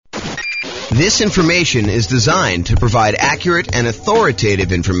This information is designed to provide accurate and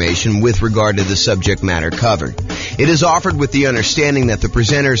authoritative information with regard to the subject matter covered. It is offered with the understanding that the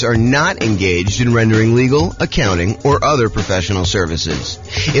presenters are not engaged in rendering legal, accounting, or other professional services.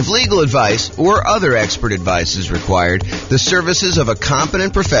 If legal advice or other expert advice is required, the services of a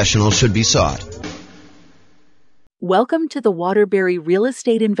competent professional should be sought. Welcome to the Waterbury Real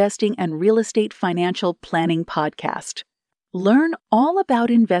Estate Investing and Real Estate Financial Planning Podcast. Learn all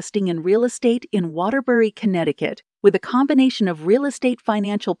about investing in real estate in Waterbury, Connecticut, with a combination of real estate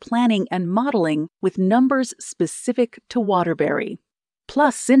financial planning and modeling with numbers specific to Waterbury,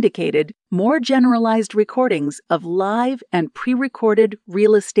 plus syndicated, more generalized recordings of live and pre-recorded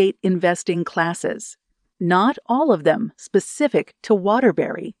real estate investing classes. Not all of them specific to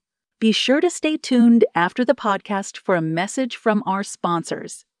Waterbury. Be sure to stay tuned after the podcast for a message from our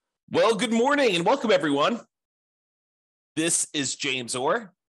sponsors. Well, good morning and welcome, everyone. This is James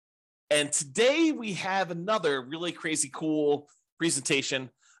Orr, and today we have another really crazy cool presentation.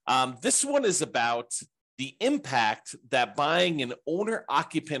 This one is about the impact that buying an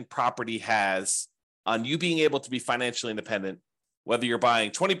owner-occupant property has on you being able to be financially independent, whether you're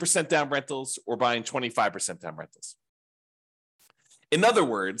buying 20% down rentals or buying 25% down rentals. In other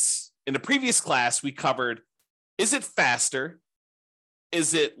words, in the previous class, we covered, is it faster?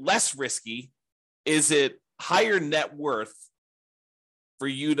 Is it less risky? Is it higher net worth for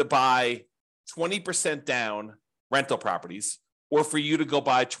you to buy 20% down rental properties or for you to go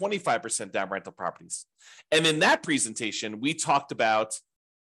buy 25% down rental properties? And in that presentation, we talked about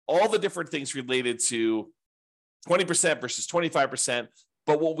all the different things related to 20% versus 25%.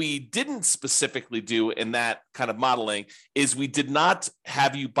 But what we didn't specifically do in that kind of modeling is we did not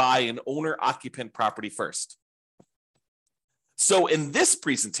have you buy an owner-occupant property first. So in this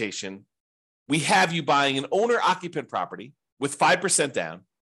presentation, we have you buying an owner-occupant property with 5% down.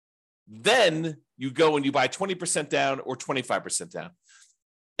 Then you go and you buy 20% down or 25% down.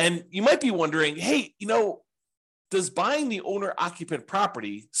 And you might be wondering, hey, does buying the owner-occupant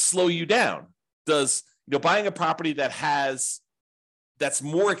property slow you down? Does buying a property that's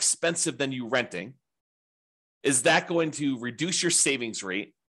more expensive than you renting, is that going to reduce your savings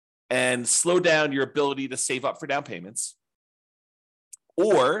rate and slow down your ability to save up for down payments?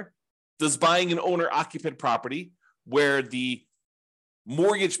 Or does buying an owner-occupant property where the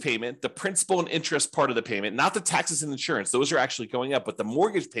mortgage payment, the principal and interest part of the payment, not the taxes and insurance, those are actually going up, but the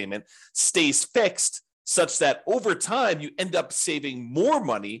mortgage payment stays fixed such that over time you end up saving more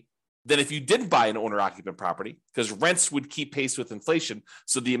money than if you didn't buy an owner-occupant property, because rents would keep pace with inflation.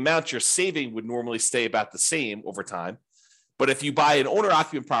 So the amount you're saving would normally stay about the same over time. But if you buy an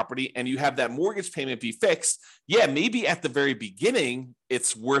owner-occupant property and you have that mortgage payment be fixed, yeah, maybe at the very beginning,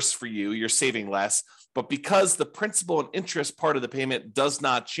 it's worse for you. You're saving less. But because the principal and interest part of the payment does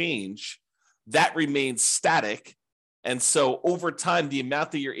not change, that remains static. And so over time, the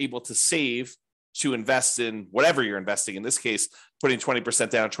amount that you're able to save to invest in whatever you're investing, in this case, putting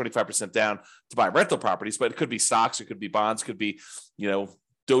 20% down, 25% down to buy rental properties, but it could be stocks, it could be bonds, it could be,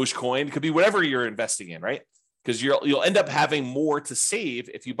 Dogecoin, it could be whatever you're investing in, right? Because you'll end up having more to save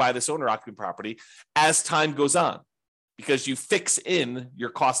if you buy this owner-occupant property as time goes on, because you fix in your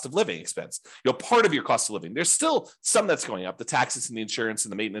cost of living expense, part of your cost of living. There's still some that's going up, the taxes and the insurance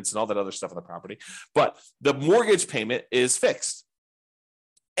and the maintenance and all that other stuff on the property, but the mortgage payment is fixed.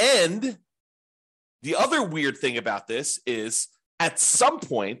 And the other weird thing about this is at some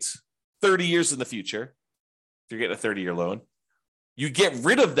point, 30 years in the future, if you're getting a 30-year loan, you get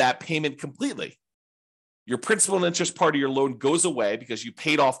rid of that payment completely. Your principal and interest part of your loan goes away because you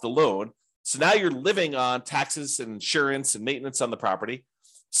paid off the loan. So now you're living on taxes and insurance and maintenance on the property.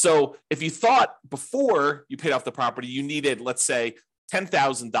 So if you thought before you paid off the property, you needed, let's say,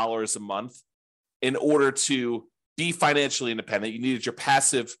 $10,000 a month in order to be financially independent, you needed your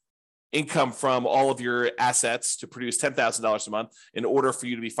passive income from all of your assets to produce $10,000 a month in order for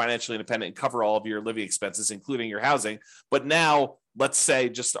you to be financially independent and cover all of your living expenses, including your housing. But now, let's say,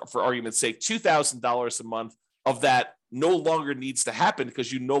 just for argument's sake, $2,000 a month of that no longer needs to happen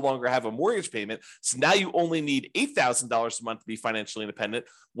because you no longer have a mortgage payment. So now you only need $8,000 a month to be financially independent.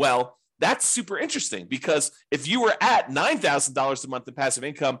 Well, that's super interesting, because if you were at $9,000 a month in passive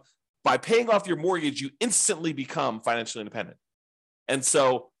income, by paying off your mortgage, you instantly become financially independent. And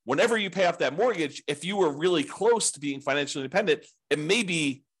so whenever you pay off that mortgage, if you were really close to being financially independent, it may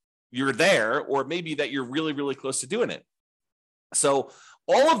be you're there, or maybe that you're really, really close to doing it. So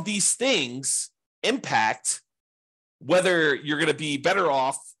all of these things impact whether you're going to be better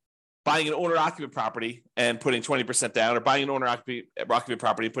off buying an owner-occupant property and putting 20% down, or buying an owner-occupant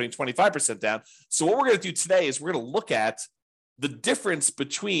property and putting 25% down. So what we're going to do today is we're going to look at the difference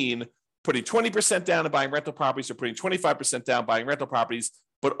between putting 20% down and buying rental properties or putting 25% down buying rental properties,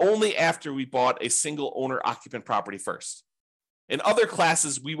 but only after we bought a single owner-occupant property first. In other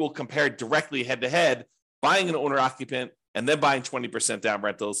classes, we will compare directly head-to-head, buying an owner-occupant and then buying 20% down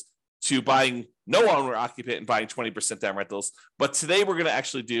rentals to buying no owner-occupant and buying 20% down rentals. But today we're going to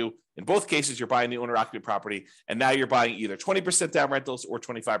actually do, in both cases, you're buying the owner-occupant property, and now you're buying either 20% down rentals or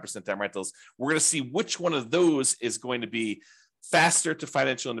 25% down rentals. We're going to see which one of those is going to be faster to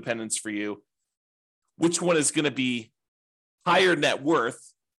financial independence for you, which one is going to be higher net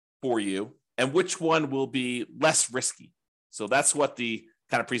worth for you, and which one will be less risky. So that's what the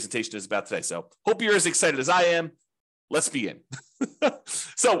kind of presentation is about today. So hope you're as excited as I am. Let's begin.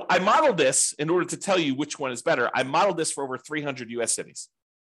 So I modeled this in order to tell you which one is better. I modeled this for over 300 US cities.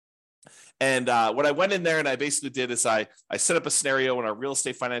 And what I went in there and I basically did is I set up a scenario in our real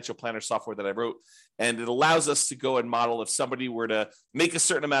estate financial planner software that I wrote, and it allows us to go and model if somebody were to make a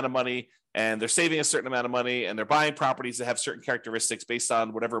certain amount of money and they're saving a certain amount of money and they're buying properties that have certain characteristics based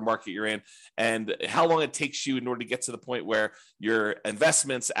on whatever market you're in, and how long it takes you in order to get to the point where your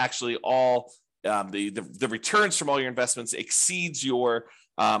investments actually all the returns from all your investments exceeds your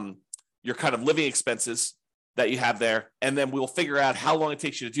kind of living expenses that you have there. And then we'll figure out how long it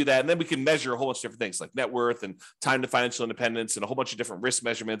takes you to do that. And then we can measure a whole bunch of different things like net worth and time to financial independence and a whole bunch of different risk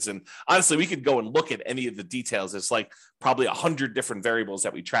measurements. And honestly, we could go and look at any of the details. It's like probably 100 different variables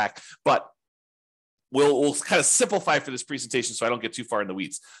that we track, but we'll kind of simplify for this presentation so I don't get too far in the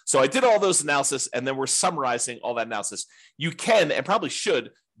weeds. So I did all those analysis, and then we're summarizing all that analysis. You can and probably should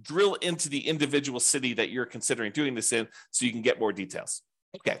drill into the individual city that you're considering doing this in so you can get more details.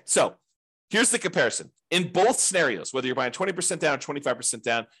 Okay, so here's the comparison. In both scenarios, whether you're buying 20% down or 25%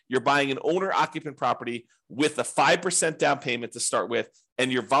 down, you're buying an owner-occupant property with a 5% down payment to start with,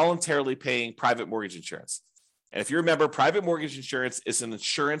 and you're voluntarily paying private mortgage insurance. And if you remember, private mortgage insurance is an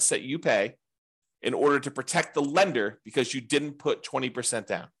insurance that you pay in order to protect the lender because you didn't put 20%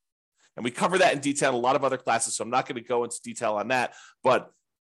 down. And we cover that in detail in a lot of other classes, so I'm not going to go into detail on that, but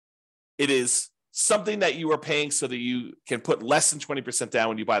it is something that you are paying so that you can put less than 20% down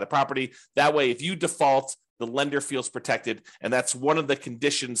when you buy the property. That way, if you default, the lender feels protected. And that's one of the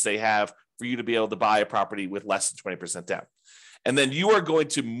conditions they have for you to be able to buy a property with less than 20% down. And then you are going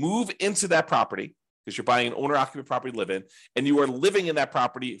to move into that property because you're buying an owner-occupant property to live in, and you are living in that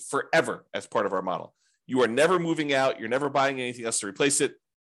property forever as part of our model. You are never moving out. You're never buying anything else to replace it.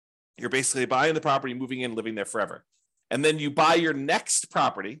 You're basically buying the property, moving in, living there forever. And then you buy your next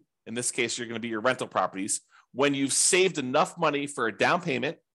property. In this case, you're going to be your rental properties when you've saved enough money for a down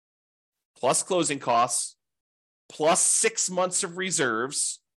payment, plus closing costs, plus 6 months of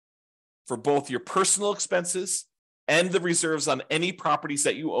reserves for both your personal expenses and the reserves on any properties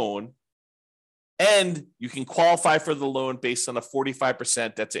that you own. And you can qualify for the loan based on a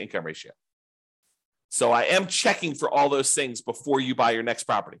 45% debt to income ratio. So I am checking for all those things before you buy your next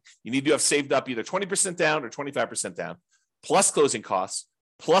property. You need to have saved up either 20% down or 25% down, plus closing costs,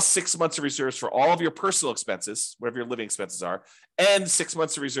 plus 6 months of reserves for all of your personal expenses, whatever your living expenses are, and 6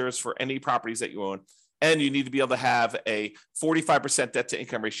 months of reserves for any properties that you own. And you need to be able to have a 45% debt to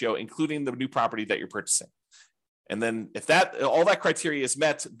income ratio, including the new property that you're purchasing. And then if all that criteria is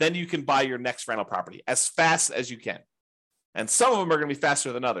met, then you can buy your next rental property as fast as you can. And some of them are going to be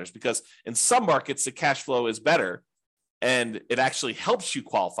faster than others because in some markets, the cash flow is better and it actually helps you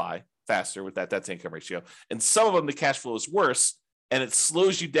qualify faster with that debt to income ratio. And some of them, the cash flow is worse and it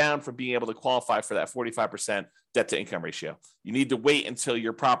slows you down from being able to qualify for that 45% debt to income ratio. You need to wait until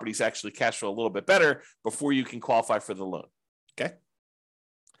your properties actually cash flow a little bit better before you can qualify for the loan. Okay.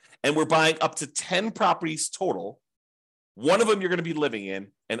 And we're buying up to 10 properties total. One of them you're going to be living in,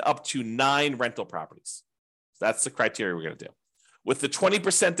 and up to 9 rental properties. So that's the criteria we're going to do. With the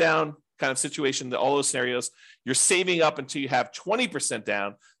 20% down kind of situation, all those scenarios, you're saving up until you have 20%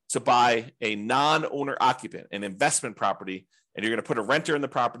 down to buy a non-owner occupant, an investment property, and you're going to put a renter in the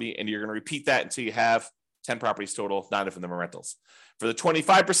property, and you're going to repeat that until you have 10 properties total, 9 of them are rentals. For the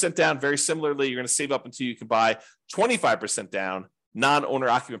 25% down, very similarly, you're going to save up until you can buy 25% down non-owner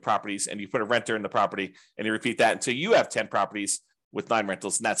occupant properties, and you put a renter in the property, and you repeat that until you have 10 properties with 9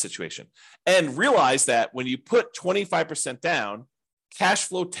 rentals in that situation. And realize that when you put 25% down, cash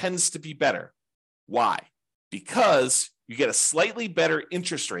flow tends to be better. Why? Because you get a slightly better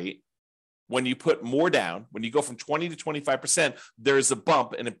interest rate when you put more down. When you go from 20 to 25%, there's a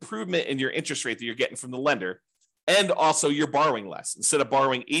bump, an improvement in your interest rate that you're getting from the lender. And also you're borrowing less. Instead of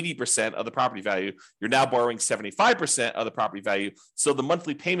borrowing 80% of the property value, you're now borrowing 75% of the property value. So the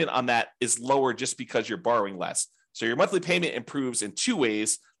monthly payment on that is lower just because you're borrowing less. So your monthly payment improves in 2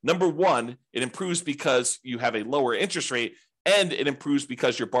 ways. Number one, it improves because you have a lower interest rate and it improves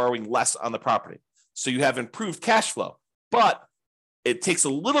because you're borrowing less on the property. So you have improved cash flow, but it takes a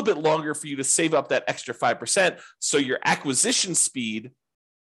little bit longer for you to save up that extra 5%. So your acquisition speed,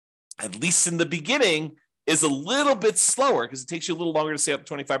 at least in the beginning, is a little bit slower because it takes you a little longer to save up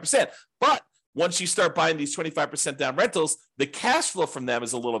 25%. But once you start buying these 25% down rentals, the cash flow from them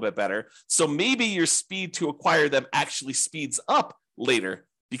is a little bit better. So maybe your speed to acquire them actually speeds up later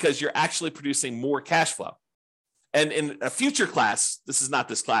because you're actually producing more cash flow. And in a future class, this is not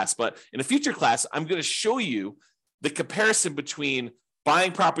this class, but in a future class, I'm going to show you the comparison between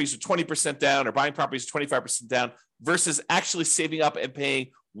buying properties with 20% down or buying properties with 25% down versus actually saving up and paying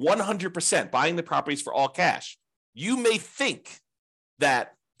 100%, buying the properties for all cash. You may think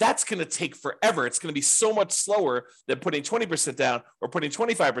that that's going to take forever. It's going to be so much slower than putting 20% down or putting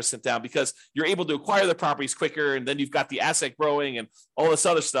 25% down because you're able to acquire the properties quicker and then you've got the asset growing and all this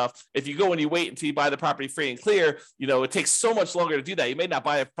other stuff. If you go and you wait until you buy the property free and clear, it takes so much longer to do that. You may not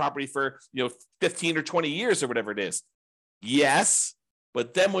buy a property for 15 or 20 years or whatever it is. Yes,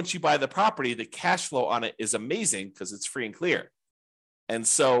 but then once you buy the property, the cash flow on it is amazing because it's free and clear. And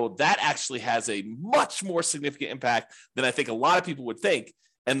so that actually has a much more significant impact than I think a lot of people would think.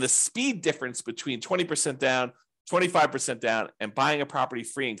 And the speed difference between 20% down, 25% down, and buying a property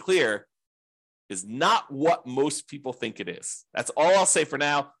free and clear is not what most people think it is. That's all I'll say for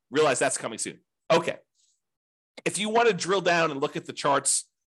now. Realize that's coming soon. Okay. If you want to drill down and look at the charts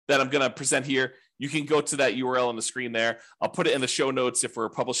that I'm going to present here, you can go to that URL on the screen there. I'll put it in the show notes if we're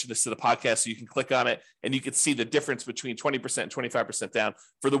publishing this to the podcast, so you can click on it and you can see the difference between 20% and 25% down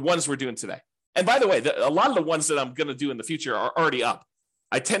for the ones we're doing today. And by the way, a lot of the ones that I'm going to do in the future are already up.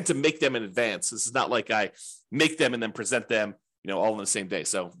 I tend to make them in advance. This is not like I make them and then present them, all on the same day.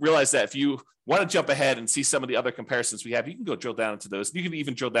 So realize that if you want to jump ahead and see some of the other comparisons we have, you can go drill down into those. You can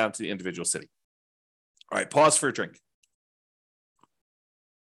even drill down to the individual city. All right, pause for a drink.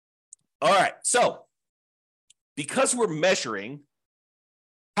 All right, so because we're measuring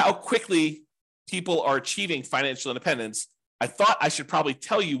how quickly people are achieving financial independence, I thought I should probably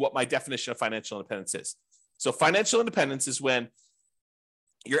tell you what my definition of financial independence is. So financial independence is when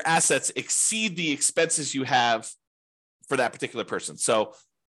your assets exceed the expenses you have for that particular person. So,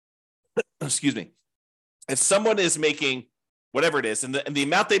 excuse me, if someone is making whatever it is, and the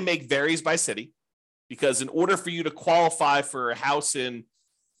amount they make varies by city, because in order for you to qualify for a house in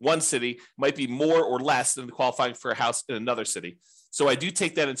one city might be more or less than qualifying for a house in another city. So I do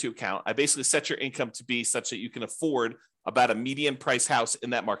take that into account. I basically set your income to be such that you can afford about a median price house in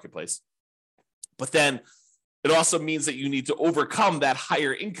that marketplace. But then it also means that you need to overcome that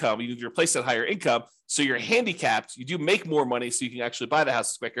higher income. You need to replace that higher income. So you're handicapped. You do make more money so you can actually buy the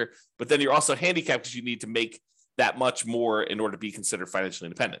houses quicker, but then you're also handicapped because you need to make that much more in order to be considered financially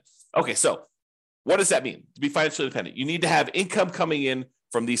independent. Okay, so what does that mean to be financially independent? You need to have income coming in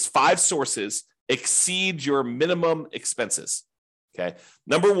from these 5 sources exceed your minimum expenses. Okay.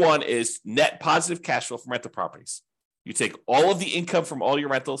 Number 1 is net positive cash flow from rental properties. You take all of the income from all your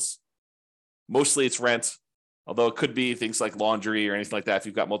rentals. Mostly it's rent, although it could be things like laundry or anything like that. If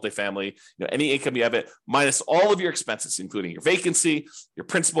you've got multifamily, any income you have it, minus all of your expenses, including your vacancy, your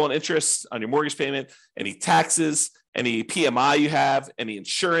principal and interest on your mortgage payment, any taxes, any PMI you have, any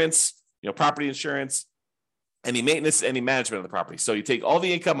insurance, property insurance, any maintenance, any management of the property. So you take all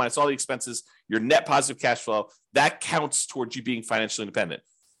the income minus all the expenses, your net positive cash flow, that counts towards you being financially independent.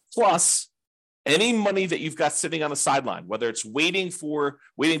 Plus, any money that you've got sitting on the sideline, whether it's waiting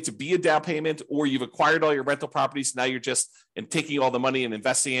to be a down payment, or you've acquired all your rental properties, now you're just taking all the money and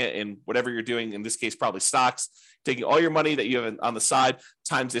investing it in whatever you're doing, in this case, probably stocks, taking all your money that you have on the side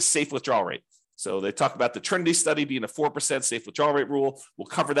times this safe withdrawal rate. So they talk about the Trinity study being a 4% safe withdrawal rate rule. We'll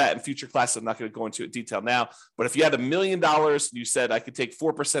cover that in future classes. I'm not going to go into it in detail now. But if you had $1 million, you said I could take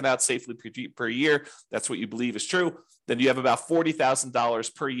 4% out safely per year, that's what you believe is true, then you have about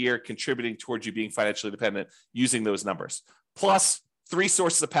 $40,000 per year contributing towards you being financially independent using those numbers. Plus 3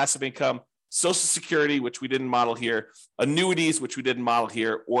 sources of passive income: Social Security, which we didn't model here, annuities, which we didn't model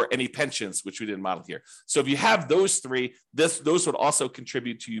here, or any pensions, which we didn't model here. So if you have those 3, those would also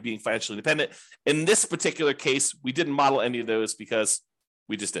contribute to you being financially independent. In this particular case, we didn't model any of those because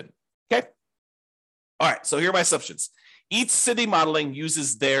we just didn't. Okay. All right. So here are my assumptions. Each city modeling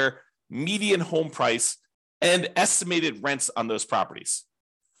uses their median home price and estimated rents on those properties.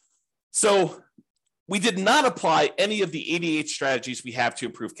 So we did not apply any of the 88 strategies we have to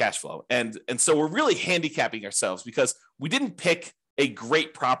improve cash flow. And so we're really handicapping ourselves because we didn't pick a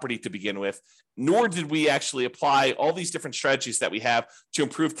great property to begin with, nor did we actually apply all these different strategies that we have to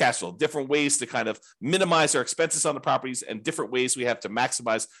improve cash flow, different ways to kind of minimize our expenses on the properties and different ways we have to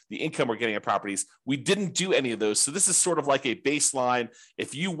maximize the income we're getting at properties. We didn't do any of those. So this is sort of like a baseline.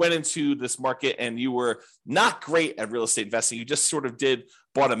 If you went into this market and you were not great at real estate investing, you just sort of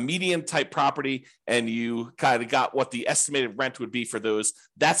bought a median type property and you kind of got what the estimated rent would be for those.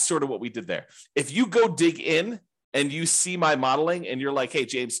 That's sort of what we did there. If you go dig in and you see my modeling and you're like, hey,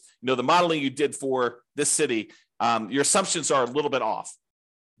 James, the modeling you did for this city, your assumptions are a little bit off.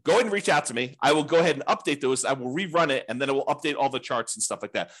 Go ahead and reach out to me. I will go ahead and update those. I will rerun it, and then it will update all the charts and stuff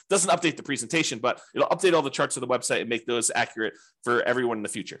like that. Doesn't update the presentation, but it'll update all the charts of the website and make those accurate for everyone in the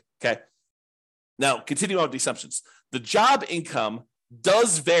future, okay? Now, continue on with the assumptions. The job income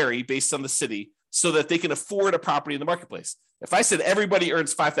does vary based on the city so that they can afford a property in the marketplace. If I said everybody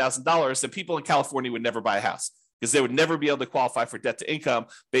earns $5,000, then people in California would never buy a house because they would never be able to qualify for debt to income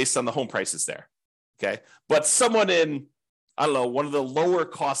based on the home prices there, okay? But someone in, I don't know, one of the lower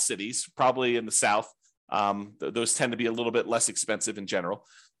cost cities, probably in the South, those tend to be a little bit less expensive in general.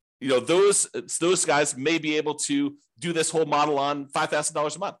 Those guys may be able to do this whole model on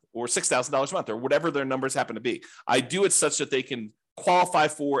 $5,000 a month or $6,000 a month or whatever their numbers happen to be. I do it such that they can qualify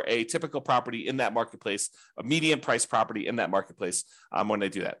for a typical property in that marketplace, a median price property in that marketplace when they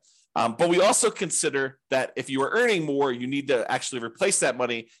do that. But we also consider that if you are earning more, you need to actually replace that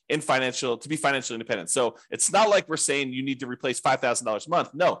money to be financially independent. So it's not like we're saying you need to replace $5,000 a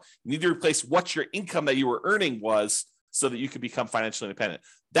month. No, you need to replace what your income that you were earning was so that you can become financially independent.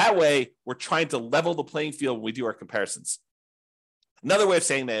 That way, we're trying to level the playing field when we do our comparisons. Another way of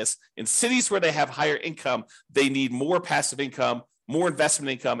saying this, in cities where they have higher income, they need more passive income, more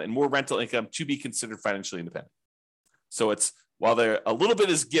investment income, and more rental income to be considered financially independent. So while a little bit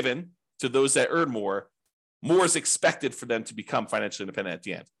is given to those that earn more is expected for them to become financially independent at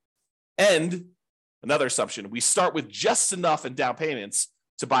the end. And another assumption, we start with just enough in down payments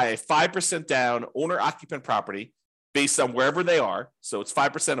to buy a 5% down owner-occupant property based on wherever they are. So it's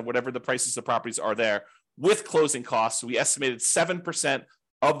 5% of whatever the prices of properties are there with closing costs. So we estimated 7%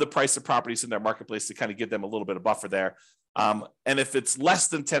 of the price of properties in their marketplace to kind of give them a little bit of buffer there. And if it's less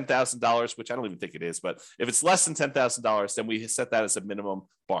than $10,000, which I don't even think it is, but if it's less than $10,000, then we set that as a minimum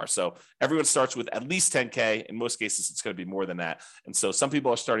bar. So everyone starts with at least 10K. In most cases, it's going to be more than that. And so some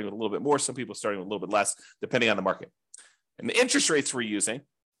people are starting with a little bit more, some people are starting with a little bit less, depending on the market. And the interest rates we're using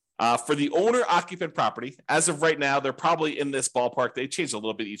for the owner-occupant property, as of right now, they're probably in this ballpark. They change a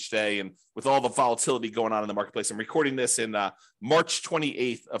little bit each day, and with all the volatility going on in the marketplace, I'm recording this in March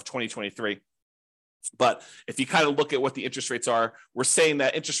 28th of 2023. But if you kind of look at what the interest rates are, we're saying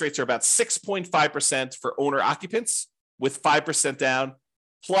that interest rates are about 6.5% for owner occupants with 5% down.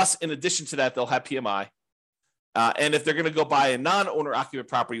 Plus, in addition to that, they'll have PMI. And if they're going to go buy a non-owner occupant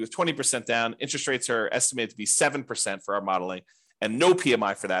property with 20% down, interest rates are estimated to be 7% for our modeling and no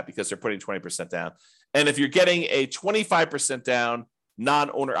PMI for that because they're putting 20% down. And if you're getting a 25% down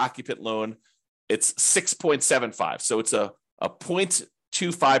non-owner occupant loan, it's 6.75. So it's a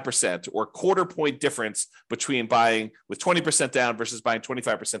 0.25% or quarter point difference between buying with 20% down versus buying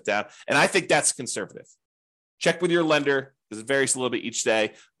 25% down. And I think that's conservative. Check with your lender because it varies a little bit each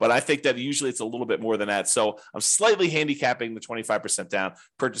day, but I think that usually it's a little bit more than that. So I'm slightly handicapping the 25% down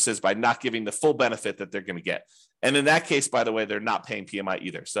purchases by not giving the full benefit that they're going to get. And in that case, by the way, they're not paying PMI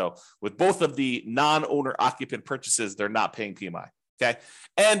either. So with both of the non-owner occupant purchases, they're not paying PMI. Okay.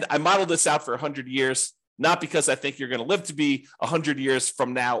 And I modeled this out for 100 years, not because I think you're going to live to be 100 years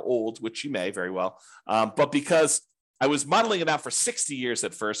from now old, which you may very well, but because I was modeling it out for 60 years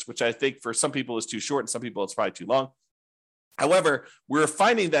at first, which I think for some people is too short and some people it's probably too long. However, we're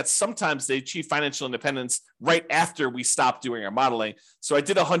finding that sometimes they achieve financial independence right after we stop doing our modeling. So I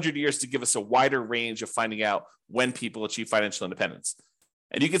did 100 years to give us a wider range of finding out when people achieve financial independence.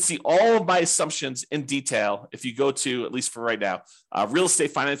 And you can see all of my assumptions in detail if you go to, at least for right now,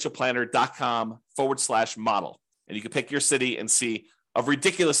 realestatefinancialplanner.com/model. And you can pick your city and see a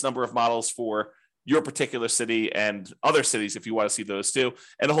ridiculous number of models for your particular city and other cities if you want to see those too,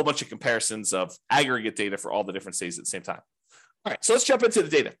 and a whole bunch of comparisons of aggregate data for all the different cities at the same time. All right, so let's jump into the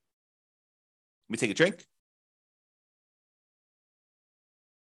data. Let me take a drink.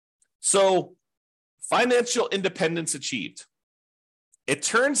 So financial independence achieved. It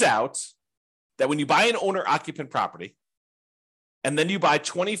turns out that when you buy an owner-occupant property and then you buy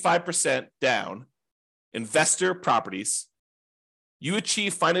 25% down investor properties, you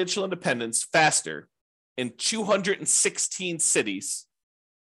achieve financial independence faster in 216 cities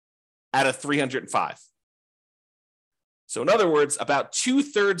out of 305. So in other words, about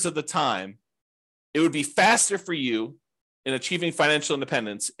 2/3 of the time, it would be faster for you in achieving financial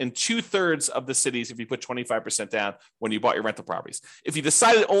independence in 2/3 of the cities if you put 25% down when you bought your rental properties. If you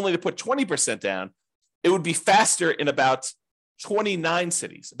decided only to put 20% down, it would be faster in about 29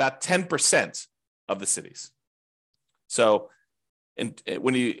 cities, about 10% of the cities. So in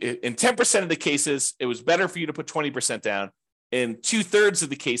 10% of the cases, it was better for you to put 20% down. In 2/3 of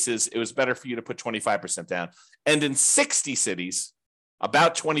the cases, it was better for you to put 25% down. And in 60 cities,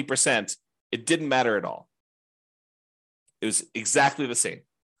 about 20%, it didn't matter at all. It was exactly the same.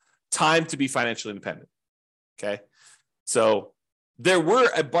 Time to be financially independent. Okay. So there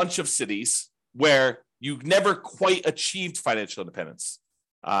were a bunch of cities where you never quite achieved financial independence,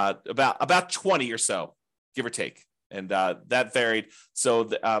 about 20 or so, give or take. And that varied. So,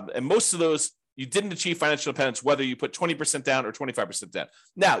 and most of those, you didn't achieve financial independence, whether you put 20% down or 25% down.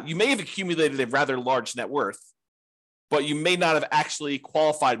 Now, you may have accumulated a rather large net worth, but you may not have actually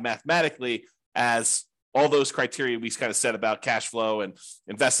qualified mathematically as all those criteria we kind of said about cash flow and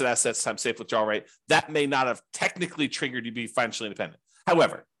invested assets times safe withdrawal rate. That may not have technically triggered you to be financially independent.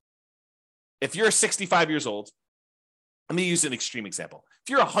 However, if you're 65 years old, let me use an extreme example. If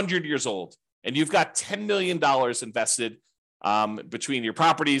you're 100 years old and you've got $10 million invested between your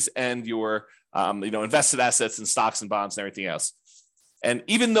properties and your invested assets and stocks and bonds and everything else, and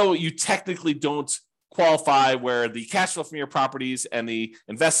even though you technically don't qualify where the cash flow from your properties and the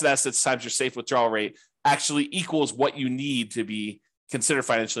invested assets times your safe withdrawal rate actually equals what you need to be considered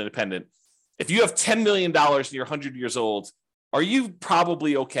financially independent. If you have $10 million and you're 100 years old, are you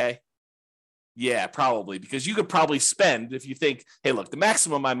probably okay? Yeah, probably, because you could probably spend, if you think, hey, look, the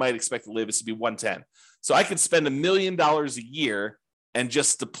maximum I might expect to live is to be 110. So I could spend $1 million a year and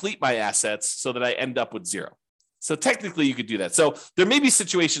just deplete my assets so that I end up with zero. So technically you could do that. So there may be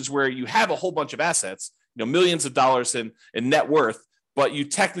situations where you have a whole bunch of assets, millions of dollars in net worth, but you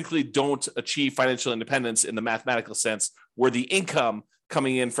technically don't achieve financial independence in the mathematical sense, where the income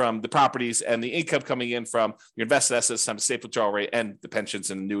coming in from the properties and the income coming in from your invested assets times safe withdrawal rate and the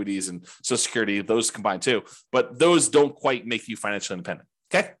pensions and annuities and Social Security, those combined too. But those don't quite make you financially independent.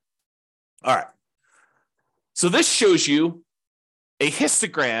 Okay. All right. So this shows you a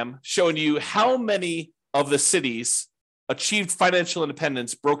histogram showing you how many of the cities achieved financial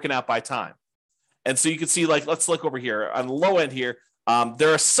independence broken out by time. And so you can see, like, let's look over here on the low end here.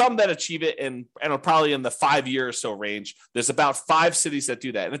 There are some that achieve it in, and probably in the 5 year or so range. There's about 5 cities that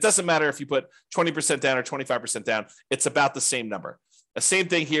do that. And it doesn't matter if you put 20% down or 25% down, it's about the same number. The same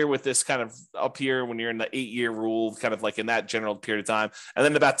thing here with this kind of up here when you're in the 8-year rule, kind of like in that general period of time. And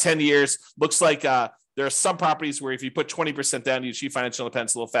then about 10 years, looks like there are some properties where if you put 20% down, you achieve financial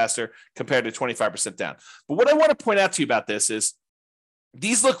independence a little faster compared to 25% down. But what I want to point out to you about this is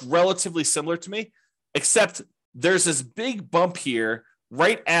these look relatively similar to me, except there's this big bump here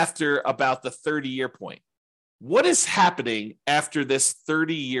right after about the 30-year point. What is happening after this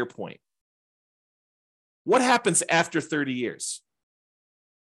 30-year point? What happens after 30 years?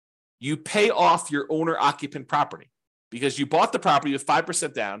 You pay off your owner-occupant property because you bought the property with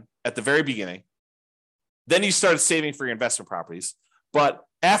 5% down at the very beginning. Then you started saving for your investment properties. But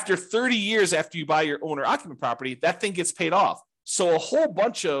after 30 years after you buy your owner-occupant property, that thing gets paid off. So a whole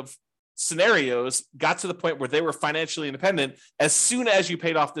bunch of scenarios got to the point where they were financially independent as soon as you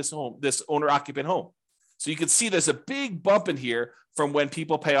paid off this owner-occupant home. So you can see there's a big bump in here from when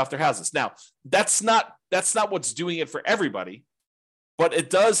people pay off their houses. Now, that's not what's doing it for everybody, but it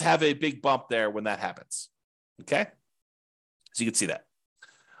does have a big bump there when that happens. Okay? So you can see that.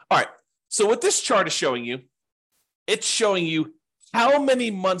 All right. So what this chart is showing you, it's showing you how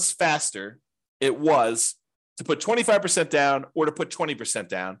many months faster it was to put 25% down or to put 20%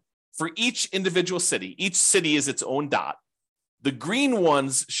 down for each individual city. Each city is its own dot. The green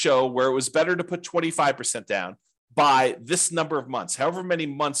ones show where it was better to put 25% down by this number of months, however many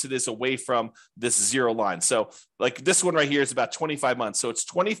months it is away from this zero line. So like this one right here is about 25 months. So it's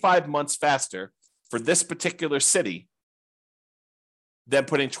 25 months faster for this particular city than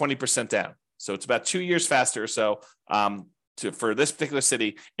putting 20% down. So it's about 2 years faster or so for this particular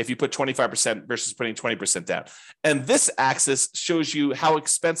city if you put 25% versus putting 20% down. And this axis shows you how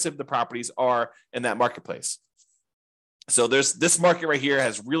expensive the properties are in that marketplace. So there's this market right here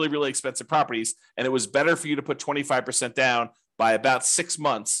has really, really expensive properties, and it was better for you to put 25% down by about 6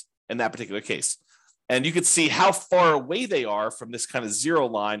 months in that particular case. And you can see how far away they are from this kind of zero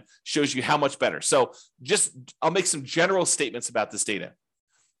line shows you how much better. So I'll make some general statements about this data.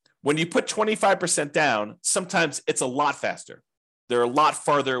 When you put 25% down, sometimes it's a lot faster. They're a lot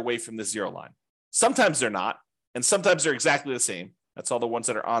farther away from the zero line. Sometimes they're not, and sometimes they're exactly the same. That's all the ones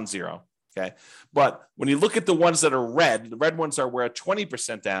that are on zero. Okay. But when you look at the ones that are red, the red ones are where a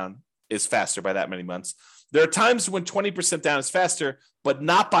 20% down is faster by that many months. There are times when 20% down is faster, but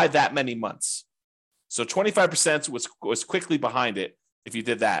not by that many months. So 25% was quickly behind it if you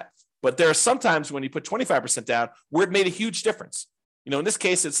did that. But there are some times when you put 25% down where it made a huge difference. In this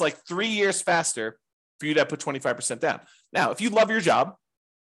case, it's like 3 years faster for you to put 25% down. Now, if you love your job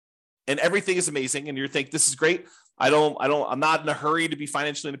and everything is amazing and you think this is great, I'm not in a hurry to be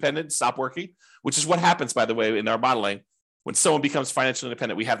financially independent, stop working, which is what happens, by the way, in our modeling. When someone becomes financially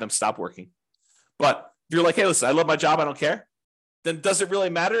independent, we have them stop working. But if you're like, hey, listen, I love my job, I don't care, then does it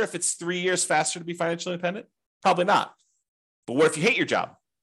really matter if it's 3 years faster to be financially independent? Probably not. But what if you hate your job?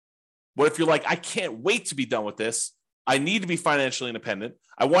 What if you're like, I can't wait to be done with this. I need to be financially independent.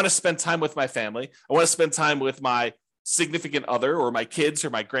 I want to spend time with my family. I want to spend time with my significant other or my kids or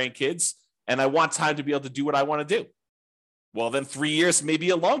my grandkids, and I want time to be able to do what I want to do. Well, then 3 years may be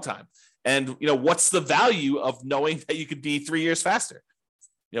a long time. And what's the value of knowing that you could be 3 years faster?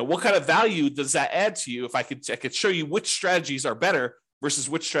 What kind of value does that add to you if I could show you which strategies are better versus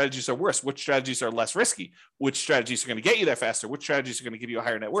which strategies are worse, which strategies are less risky, which strategies are going to get you there faster, which strategies are going to give you a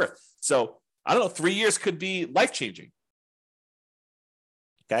higher net worth. So I don't know, 3 years could be life-changing.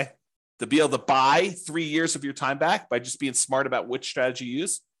 Okay. To be able to buy 3 years of your time back by just being smart about which strategy you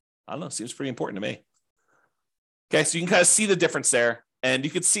use, I don't know, seems pretty important to me. Okay. So you can kind of see the difference there. And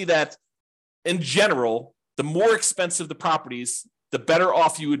you can see that in general, the more expensive the properties, the better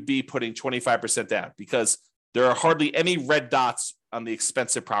off you would be putting 25% down because there are hardly any red dots on the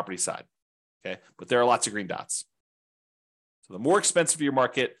expensive property side. Okay. But there are lots of green dots. So the more expensive your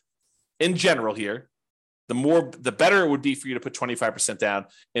market in general here, the better it would be for you to put 25% down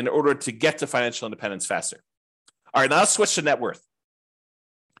in order to get to financial independence faster. All right, now let's switch to net worth.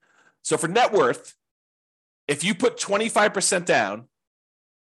 So for net worth, if you put 25% down,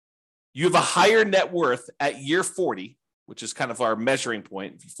 you have a higher net worth at year 40, which is kind of our measuring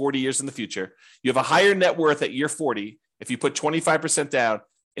point, 40 years in the future. You have a higher net worth at year 40 if you put 25% down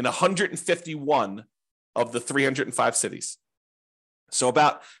in 151 of the 305 cities. So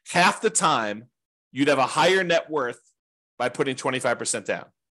about half the time, you'd have a higher net worth by putting 25% down,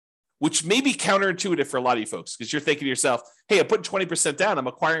 which may be counterintuitive for a lot of you folks because you're thinking to yourself, hey, I'm putting 20% down. I'm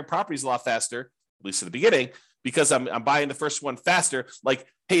acquiring properties a lot faster, at least at the beginning, because I'm buying the first one faster. Like,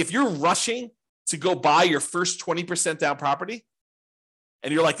 hey, if you're rushing to go buy your first 20% down property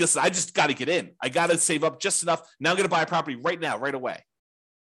and you're like, listen, I just got to get in. I got to save up just enough. Now I'm going to buy a property right now, right away.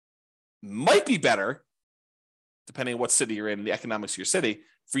 Might be better, depending on what city you're in, the economics of your city,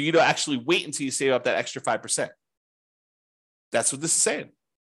 for you to actually wait until you save up that extra 5%. That's what this is saying.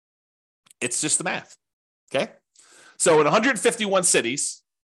 It's just the math. Okay. So in 151 cities,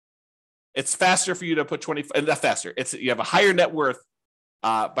 it's faster for you to put not faster. You have a higher net worth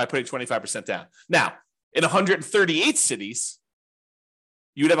by putting 25% down. Now, in 138 cities,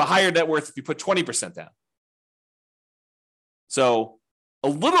 you would have a higher net worth if you put 20% down. So a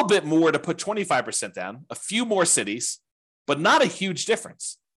little bit more to put 25% down, a few more cities, but not a huge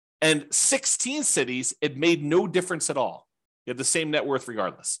difference. And 16 cities, it made no difference at all. You have the same net worth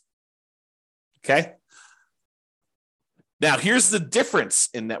regardless. Okay. Now, here's the difference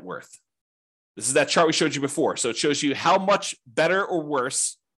in net worth. This is that chart we showed you before. So it shows you how much better or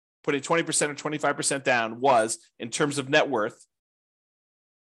worse putting 20% or 25% down was in terms of net worth,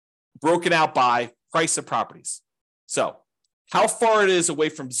 broken out by price of properties. So how far it is away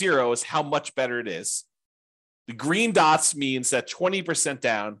from zero is how much better it is. The green dots means that 20%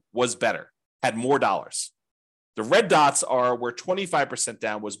 down was better, had more dollars. The red dots are where 25%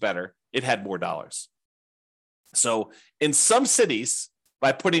 down was better. It had more dollars. So in some cities,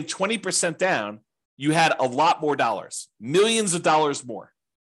 by putting 20% down, you had a lot more dollars, millions of dollars more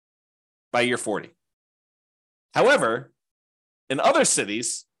by year 40. However, in other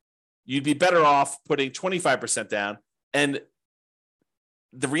cities, you'd be better off putting 25% down. And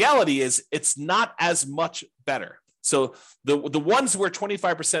the reality is it's not as much better. So the ones where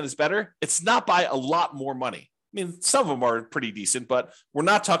 25% is better, it's not by a lot more money. I mean, some of them are pretty decent, but we're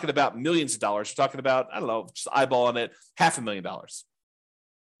not talking about millions of dollars. We're talking about, I don't know, just eyeballing it, $500,000.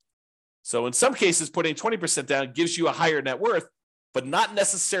 So in some cases, putting 20% down gives you a higher net worth, but not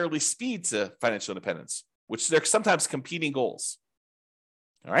necessarily speed to financial independence, which they're sometimes competing goals.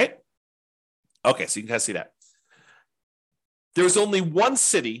 All right. Okay. So you can kind of see that. There was only one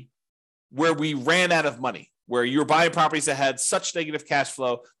city where we ran out of money, where you were buying properties that had such negative cash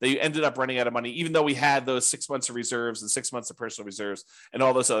flow that you ended up running out of money, even though we had those 6 months of reserves and 6 months of personal reserves and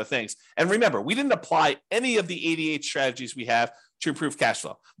all those other things. And remember, we didn't apply any of the 88 strategies we have to improve cash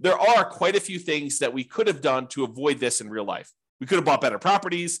flow. There are quite a few things that we could have done to avoid this in real life. We could have bought better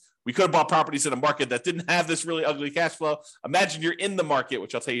properties. We could have bought properties in a market that didn't have this really ugly cash flow. Imagine you're in the market,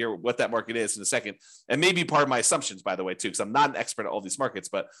 which I'll tell you what that market is in a second. And maybe part of my assumptions, by the way, too, because I'm not an expert at all these markets.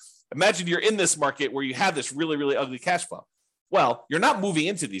 But imagine you're in this market where you have this really, really ugly cash flow. Well, you're not moving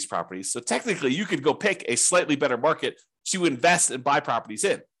into these properties. So technically, you could go pick a slightly better market to invest and buy properties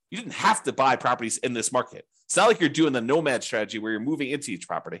in. You didn't have to buy properties in this market. It's not like you're doing the nomad strategy where you're moving into each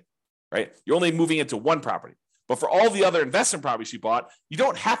property, right? You're only moving into one property. But for all the other investment properties you bought, you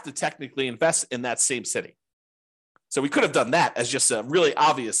don't have to technically invest in that same city. So we could have done that as just a really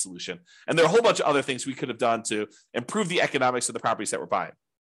obvious solution. And there are a whole bunch of other things we could have done to improve the economics of the properties that we're buying.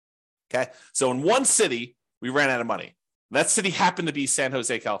 Okay. So in one city, we ran out of money. That city happened to be San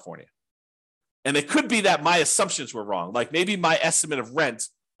Jose, California. And it could be that my assumptions were wrong. Like maybe my estimate of rent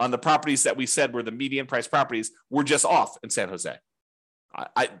on the properties that we said were the median price properties were just off in San Jose.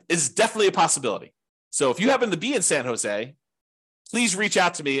 It's definitely a possibility. So if you happen to be in San Jose, please reach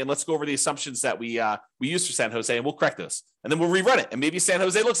out to me and let's go over the assumptions that we used for San Jose and we'll correct those. And then we'll rerun it. And maybe San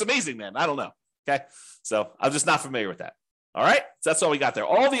Jose looks amazing then. I don't know. Okay. So I'm just not familiar with that. All right. So that's all we got there.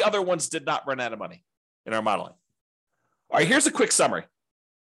 All the other ones did not run out of money in our modeling. All right. Here's a quick summary.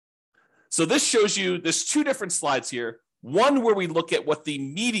 So this shows you, there's two different slides here. One where we look at what the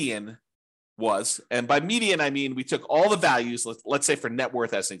median was. And by median, I mean, we took all the values, let's say for net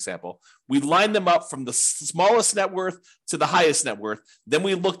worth as an example, we lined them up from the smallest net worth to the highest net worth. Then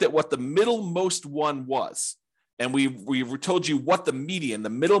we looked at what the middlemost one was. And we told you what the median, the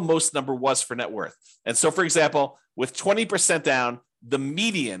middlemost number was for net worth. And so, for example, with 20% down, the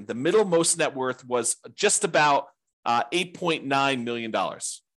median, the middlemost net worth was just about $8.9 million.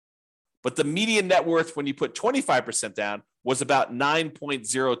 But the median net worth when you put 25% down was about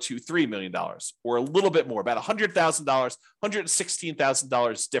 $9.023 million, or a little bit more, about $100,000,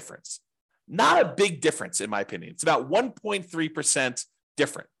 $116,000 difference. Not a big difference, in my opinion. It's about 1.3%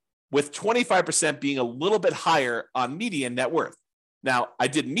 different, with 25% being a little bit higher on median net worth. Now, I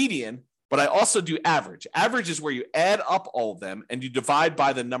did median, but I also do average. Average is where you add up all of them and you divide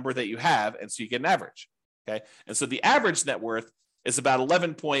by the number that you have, and so you get an average. Okay, and so the average net worth is about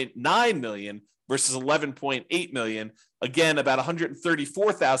 11.9 million versus 11.8 million. Again, about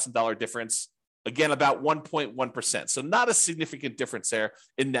 $134,000 difference. Again, about 1.1%. So not a significant difference there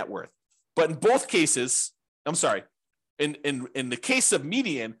in net worth. But in both cases, I'm sorry, in the case of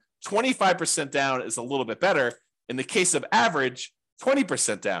median, 25% down is a little bit better. In the case of average,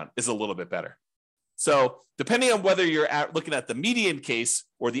 20% down is a little bit better. So depending on whether you're looking at the median case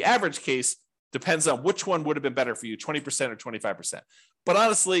or the average case, depends on which one would have been better for you, 20% or 25%. But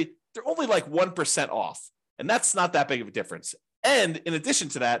honestly, they're only like 1% off. And that's not that big of a difference. And in addition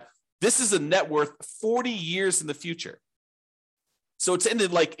to that, this is a net worth 40 years in the future. So it's in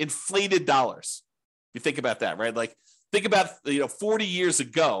like inflated dollars. You think about that, right? Like think about 40 years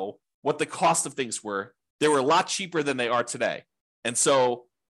ago, what the cost of things were. They were a lot cheaper than they are today. And so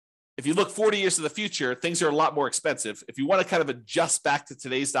if you look 40 years to the future, things are a lot more expensive. If you want to kind of adjust back to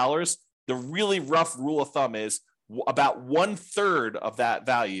today's dollars, the really rough rule of thumb is about 1/3 of that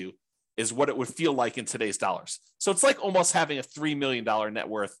value is what it would feel like in today's dollars. So it's like almost having a $3 million net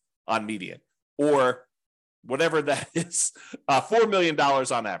worth on median, or whatever that is, $4 million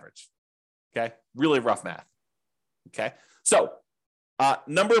on average. Okay, really rough math. Okay, so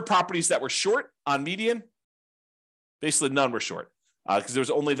number of properties that were short on median, basically none were short because there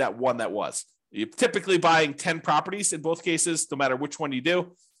was only that one that was. You're typically buying 10 properties in both cases, no matter which one you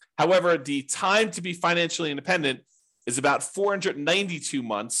do. However, the time to be financially independent is about 492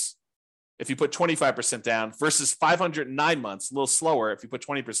 months if you put 25% down versus 509 months, a little slower if you put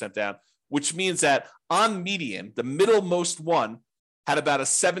 20% down, which means that on median, the middlemost one had about a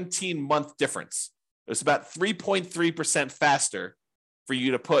 17-month difference. It was about 3.3% faster for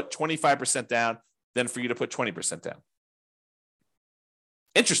you to put 25% down than for you to put 20% down.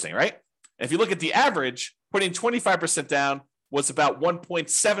 Interesting, right? And if you look at the average, putting 25% down was about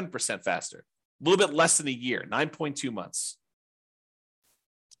 1.7% faster, a little bit less than a year, 9.2 months.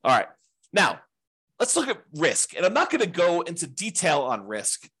 All right. Now, let's look at risk. And I'm not going to go into detail on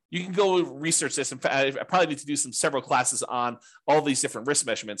risk. You can go research this. In fact, I probably need to do several classes on all these different risk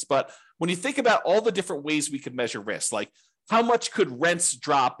measurements. But when you think about all the different ways we could measure risk, like how much could rents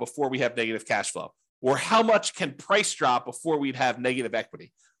drop before we have negative cash flow? Or how much can price drop before we'd have negative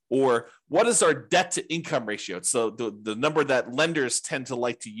equity? Or what is our debt to income ratio? So the number that lenders tend to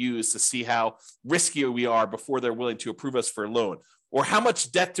like to use to see how risky we are before they're willing to approve us for a loan. Or how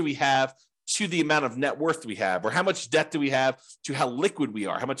much debt do we have to the amount of net worth we have, or how much debt do we have to how liquid we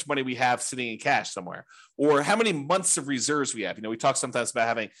are, how much money we have sitting in cash somewhere, or how many months of reserves we have. We talk sometimes about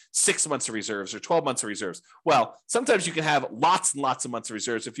having 6 months of reserves or 12 months of reserves. Well, sometimes you can have lots and lots of months of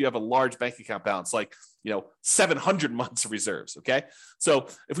reserves if you have a large bank account balance, like 700 months of reserves. Okay. So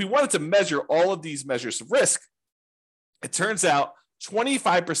if we wanted to measure all of these measures of risk, it turns out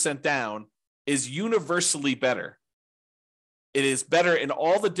 25% down is universally better. It is better in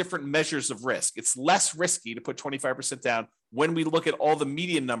all the different measures of risk. It's less risky to put 25% down when we look at all the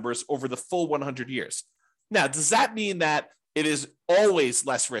median numbers over the full 100 years. Now, does that mean that it is always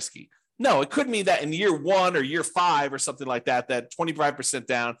less risky? No, it could mean that in year 1 or year 5 or something like that, that 25%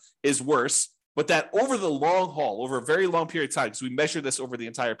 down is worse, but that over the long haul, over a very long period of time, because we measure this over the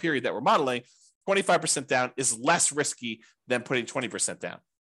entire period that we're modeling, 25% down is less risky than putting 20% down.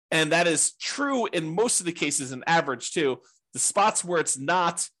 And that is true in most of the cases in average too. The spots where it's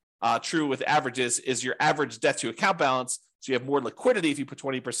not true with averages is your average debt to account balance. So you have more liquidity if you put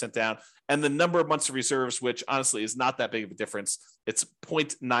 20% down, and the number of months of reserves, which honestly is not that big of a difference. It's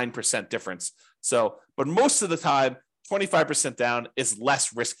 0.9% difference. So, but most of the time, 25% down is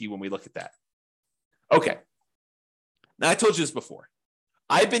less risky when we look at that. Okay. Now I told you this before.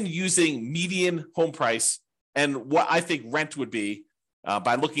 I've been using median home price and what I think rent would be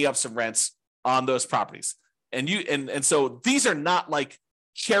by looking up some rents on those properties. And so these are not like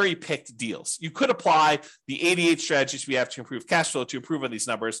cherry-picked deals. You could apply the 88 strategies we have to improve cash flow to improve on these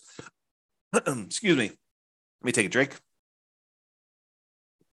numbers. Excuse me. Let me take a drink.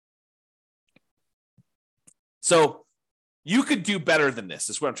 So you could do better than this,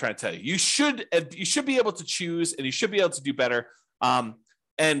 is what I'm trying to tell you. You should be able to choose, and you should be able to do better.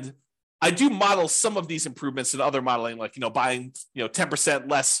 And I do model some of these improvements in other modeling, like buying 10%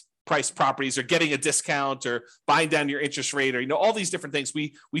 less price properties, or getting a discount, or buying down your interest rate, or all these different things.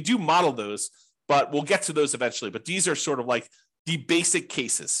 We do model those, but we'll get to those eventually. But these are sort of like the basic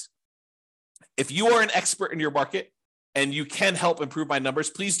cases. If you are an expert in your market and you can help improve my numbers,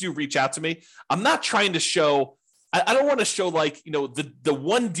 please do reach out to me. I'm not trying to show, I don't want to show like, the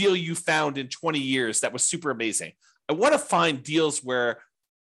one deal you found in 20 years that was super amazing. I want to find deals where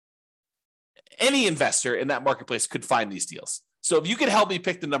any investor in that marketplace could find these deals. So if you could help me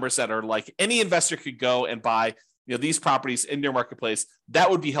pick the numbers that are like any investor could go and buy these properties in your marketplace,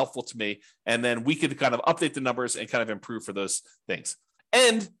 that would be helpful to me. And then we could kind of update the numbers and kind of improve for those things.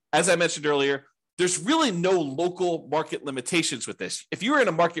 And as I mentioned earlier, there's really no local market limitations with this. If you're in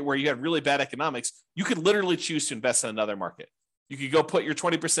a market where you have really bad economics, you could literally choose to invest in another market. You could go put your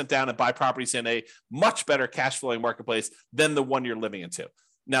 20% down and buy properties in a much better cash flowing marketplace than the one you're living into.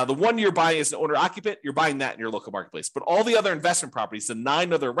 Now, the one you're buying as an owner-occupant, you're buying that in your local marketplace. But all the other investment properties, the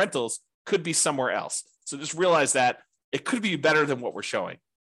 9 other rentals, could be somewhere else. So just realize that it could be better than what we're showing.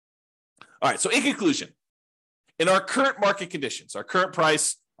 All right, so in conclusion, in our current market conditions, our current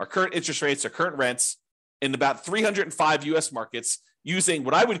price, our current interest rates, our current rents, in about 305 U.S. markets, using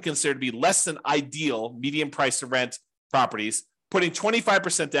what I would consider to be less than ideal median price to rent properties, putting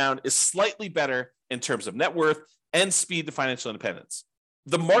 25% down is slightly better in terms of net worth and speed to financial independence.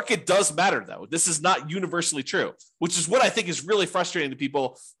 The market does matter, though. This is not universally true, which is what I think is really frustrating to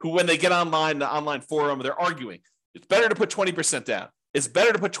people who, when they get online, the online forum, they're arguing. It's better to put 20% down. It's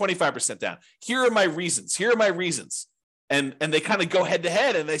better to put 25% down. Here are my reasons. Here are my reasons. And they kind of go head to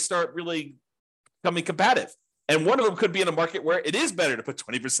head and they start really becoming combative. And one of them could be in a market where it is better to put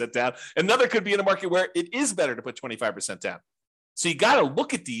 20% down. Another could be in a market where it is better to put 25% down. So you got to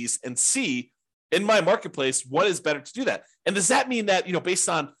look at these and see, in my marketplace, what is better to do that? And does that mean that, based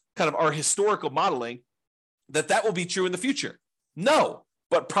on kind of our historical modeling, that will be true in the future? No,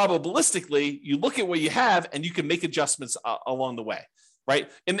 but probabilistically, you look at what you have and you can make adjustments along the way, right?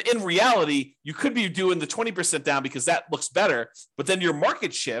 In reality, you could be doing the 20% down because that looks better, but then your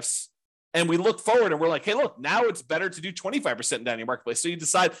market shifts and we look forward and we're like, hey, look, now it's better to do 25% down in your marketplace. So you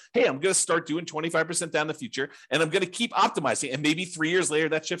decide, hey, I'm going to start doing 25% down in the future and I'm going to keep optimizing. And maybe 3 years later,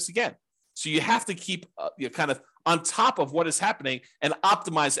 that shifts again. So you have to keep kind of on top of what is happening and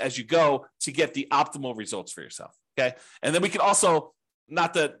optimize as you go to get the optimal results for yourself. Okay. And then we can also,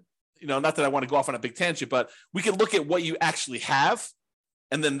 not that I want to go off on a big tangent, but we can look at what you actually have.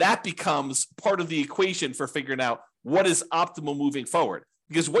 And then that becomes part of the equation for figuring out what is optimal moving forward,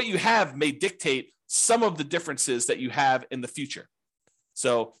 because what you have may dictate some of the differences that you have in the future.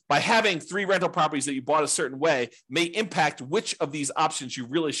 So by having 3 rental properties that you bought a certain way may impact which of these options you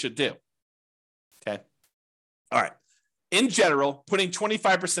really should do. Okay. All right. In general, putting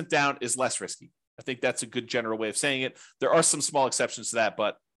 25% down is less risky. I think that's a good general way of saying it. There are some small exceptions to that,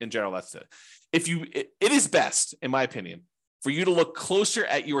 but in general, that's it. It is best, in my opinion, for you to look closer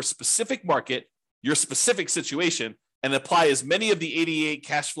at your specific market, your specific situation, and apply as many of the 88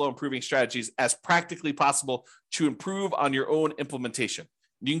 cash flow improving strategies as practically possible to improve on your own implementation.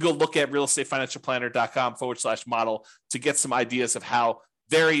 You can go look at realestatefinancialplanner.com/model to get some ideas of how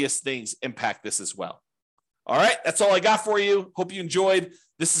various things impact this as well. All right, that's all I got for you. Hope you enjoyed.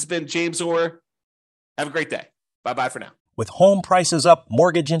 This has been James Orr. Have a great day. Bye-bye for now. With home prices up,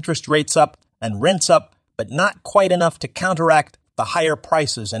 mortgage interest rates up, and rents up, but not quite enough to counteract the higher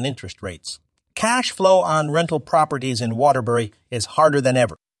prices and interest rates, cash flow on rental properties in Waterbury is harder than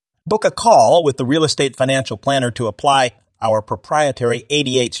ever. Book a call with the Real Estate Financial Planner to apply our proprietary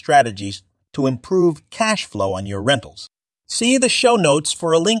 88 strategies to improve cash flow on your rentals. See the show notes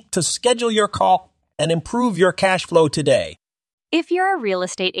for a link to schedule your call and improve your cash flow today. If you're a real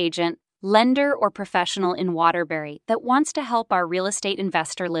estate agent, lender, or professional in Waterbury that wants to help our real estate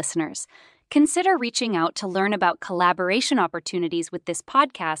investor listeners, consider reaching out to learn about collaboration opportunities with this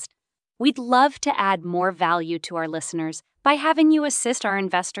podcast. We'd love to add more value to our listeners by having you assist our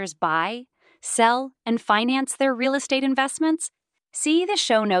investors buy, sell, and finance their real estate investments. See the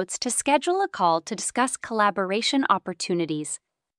show notes to schedule a call to discuss collaboration opportunities.